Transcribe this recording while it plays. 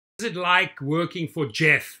What's it like working for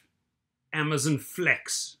Jeff, Amazon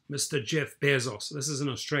Flex, Mr. Jeff Bezos? This is in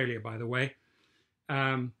Australia, by the way.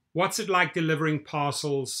 What's it like delivering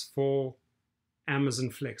parcels for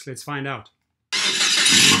Amazon Flex? Let's find out.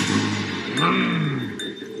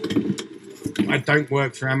 I don't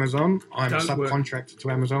work for Amazon. I'm a subcontractor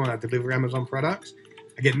to Amazon and I deliver Amazon products.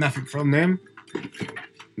 I get nothing from them.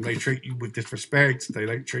 They treat you with disrespect. They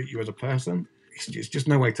don't treat you as a person. It's just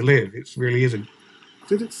no way to live. It really isn't.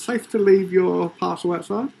 Is it safe to leave your parcel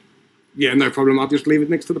outside? Yeah, no problem. I'll just leave it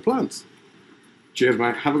next to the plants. Cheers,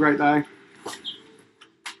 mate. Have a great day.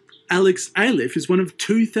 Alex Aliff is one of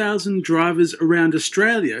 2,000 drivers around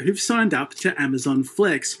Australia who've signed up to Amazon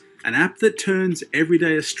Flex, an app that turns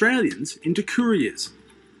everyday Australians into couriers.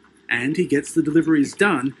 And he gets the deliveries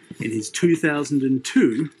done in his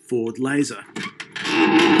 2002 Ford Laser.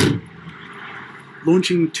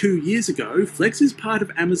 Launching 2 years ago, Flex is part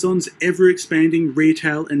of Amazon's ever-expanding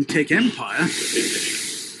retail and tech empire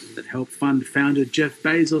that helped fund founder Jeff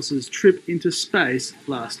Bezos' trip into space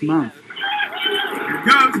last month.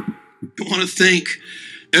 I want to thank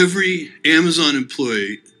every Amazon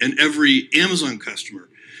employee and every Amazon customer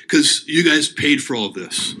because you guys paid for all of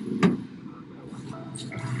this.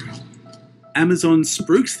 Amazon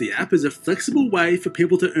spruiks the app as a flexible way for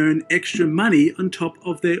people to earn extra money on top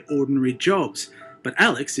of their ordinary jobs. But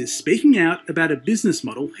Alex is speaking out about a business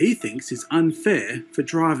model he thinks is unfair for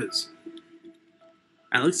drivers.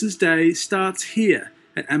 Alex's day starts here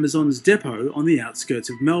at Amazon's depot on the outskirts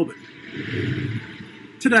of Melbourne.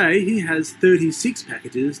 Today he has 36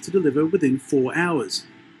 packages to deliver within 4 hours.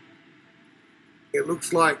 It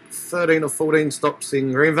looks like 13 or 14 stops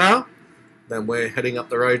in Greenvale. Then we're heading up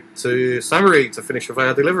the road to Surrey to finish with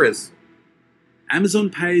our deliveries. Amazon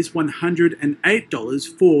pays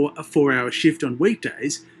 $108 for a 4-hour shift on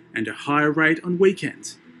weekdays and a higher rate on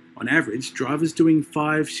weekends. On average, drivers doing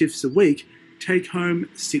 5 shifts a week take home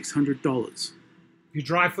 $600. You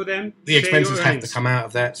drive for them? The expenses have to come out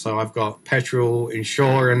of that, so I've got petrol,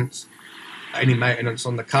 insurance, any maintenance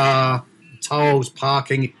on the car, tolls,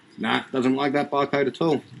 parking. Nah, doesn't like that barcode at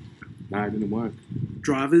all. No, it didn't work.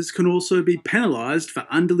 Drivers can also be penalised for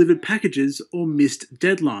undelivered packages or missed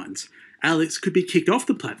deadlines. Alex could be kicked off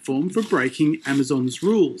the platform for breaking Amazon's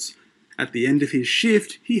rules. At the end of his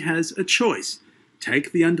shift, he has a choice: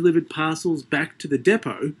 take the undelivered parcels back to the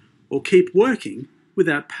depot or keep working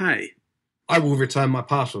without pay. I will return my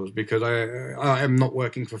parcels because I am not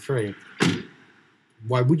working for free.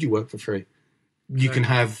 Why would you work for free? You can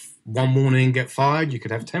have one warning and get fired. You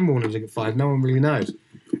could have 10 warnings and get fired. No one really knows.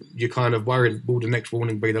 You're kind of worried, will the next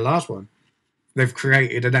warning be the last one? They've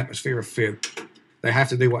created an atmosphere of fear. They have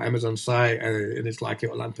to do what Amazon say, and it's like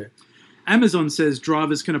it or lump it. Amazon says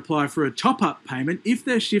drivers can apply for a top-up payment if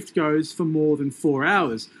their shift goes for more than 4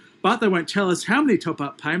 hours, but they won't tell us how many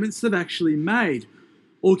top-up payments they've actually made.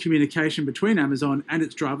 All communication between Amazon and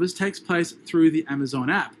its drivers takes place through the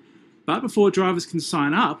Amazon app. But before drivers can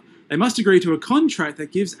sign up, they must agree to a contract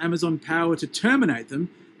that gives Amazon power to terminate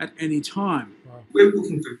them at any time. We're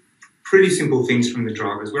looking for pretty simple things from the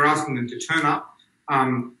drivers. We're asking them to turn up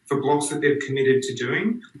for blocks that they've committed to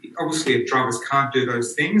doing. Obviously, if drivers can't do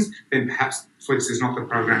those things, then perhaps Flex is not the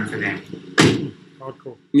program for them.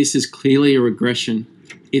 Hardcore. This is clearly a regression.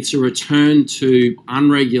 It's a return to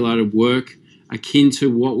unregulated work akin to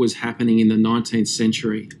what was happening in the 19th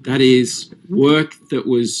century. That is, work that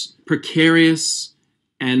was precarious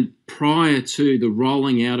and prior to the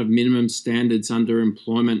rolling out of minimum standards under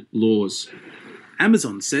employment laws.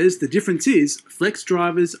 Amazon says the difference is Flex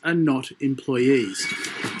drivers are not employees.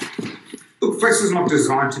 Look, Flex is not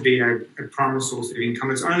designed to be a primary source of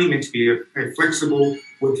income. It's only meant to be a flexible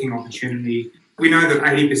working opportunity. We know that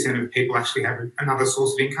 80% of people actually have another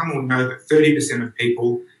source of income, or know that 30% of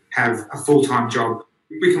people have a full-time job.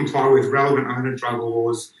 We comply with relevant owner-driver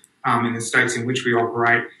laws in the states in which we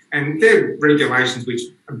operate, and there are regulations which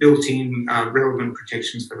are built in relevant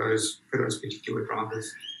protections for those particular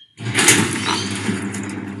drivers.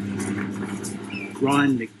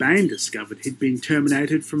 Ryan McBain discovered he'd been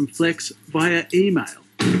terminated from Flex via email.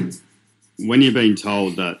 When you're being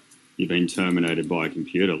told that you've been terminated by a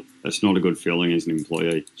computer, that's not a good feeling as an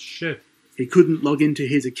employee. Shit. He couldn't log into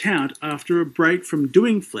his account after a break from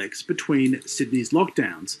doing Flex between Sydney's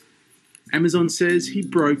lockdowns. Amazon says he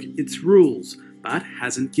broke its rules, but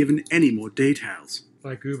hasn't given any more details.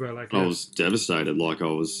 Like Uber, like I was devastated, like I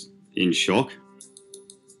was in shock.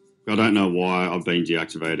 I don't know why I've been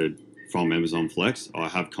deactivated from Amazon Flex. I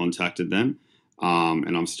have contacted them,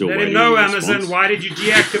 and I'm still waiting. Let him know, Amazon. Why did you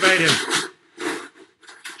deactivate him?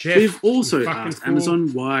 Jeff, we've also asked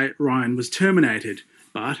Amazon why Ryan was terminated,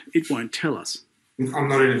 but it won't tell us. I'm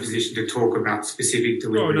not in a position to talk about specific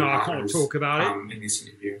delivery no, I can't partners, talk about it. in this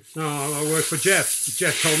interview. No, I work for Jeff.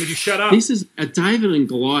 Jeff told me to shut up. This is a David and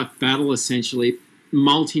Goliath battle, essentially.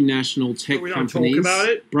 Multinational tech we don't talk companies about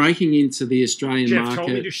it. breaking into the Australian Jeff told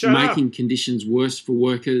me market, to shut making up. conditions worse for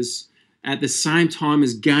workers, at the same time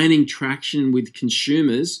as gaining traction with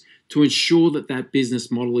consumers to ensure that that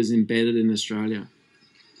business model is embedded in Australia.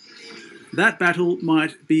 That battle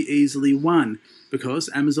might be easily won because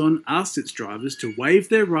Amazon asked its drivers to waive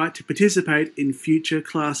their right to participate in future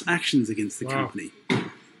class actions against the company.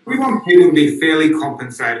 We want people to be fairly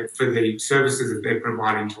compensated for the services that they're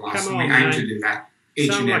providing to us, Come and on, we aim man. to do that each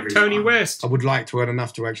Sound and like every Tony time. West. I would like to earn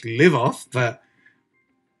enough to actually live off, but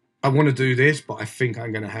I want to do this, but I think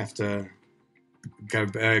I'm going to have to go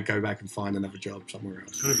back and find another job somewhere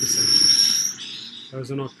else. 100%.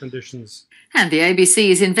 Those are not conditions. And the ABC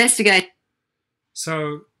is investigating.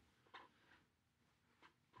 So,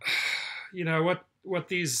 you know what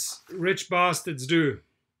these rich bastards do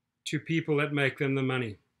to people that make them the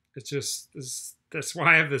money. That's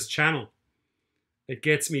why I have this channel. It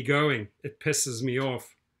gets me going. It pisses me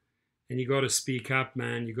off. And you got to speak up,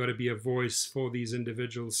 man. You got to be a voice for these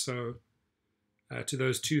individuals. So, to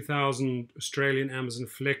those 2,000 Australian Amazon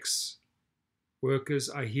Flex workers,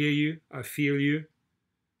 I hear you. I feel you.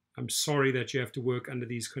 I'm sorry that you have to work under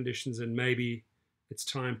these conditions, and maybe it's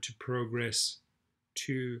time to progress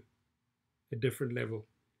to a different level.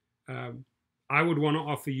 I would want to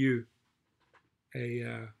offer you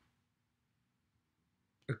a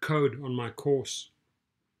code on my course.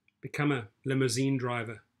 Become a limousine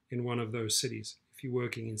driver in one of those cities if you're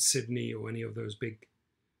working in Sydney or any of those big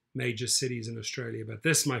major cities in Australia. But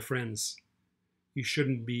this, my friends, you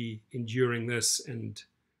shouldn't be enduring this and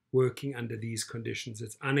working under these conditions.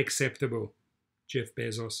 It's unacceptable, Jeff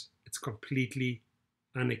Bezos. It's completely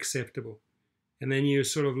unacceptable. And then you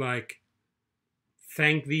sort of like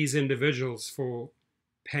thank these individuals for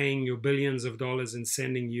paying your billions of dollars and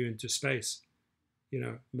sending you into space, you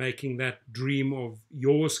know, making that dream of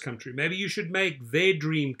yours come true. Maybe you should make their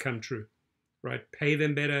dream come true, right? Pay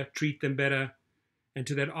them better, treat them better. And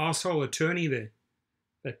to that asshole attorney there,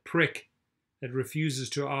 that prick that refuses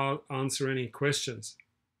to answer any questions,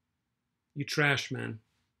 you trash, man.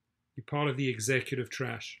 You're part of the executive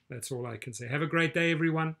trash. That's all I can say. Have a great day,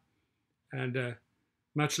 everyone. And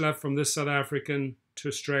much love from this South African to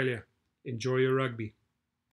Australia. Enjoy your rugby.